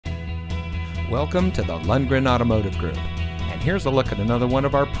Welcome to the Lundgren Automotive Group, and here's a look at another one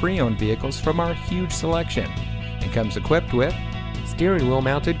of our pre-owned vehicles from our huge selection. It comes equipped with steering wheel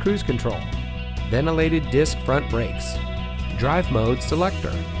mounted cruise control, ventilated disc front brakes, drive mode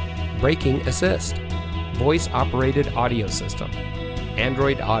selector, braking assist, voice operated audio system,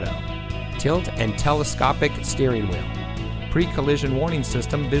 Android Auto, tilt and telescopic steering wheel, pre-collision warning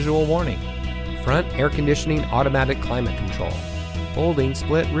system visual warning, front air conditioning automatic climate control, folding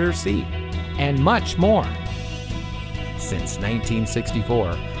split rear seat, and much more. Since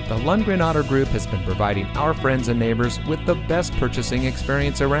 1964, the Lundgren Auto Group has been providing our friends and neighbors with the best purchasing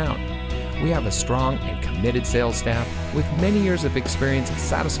experience around. We have a strong and committed sales staff with many years of experience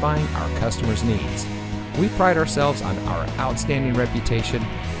satisfying our customers' needs. We pride ourselves on our outstanding reputation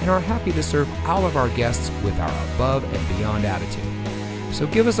and are happy to serve all of our guests with our above and beyond attitude. So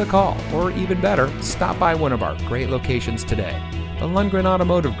give us a call, or even better, stop by one of our great locations today. The Lundgren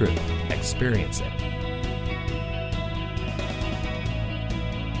Automotive Group. Experience it.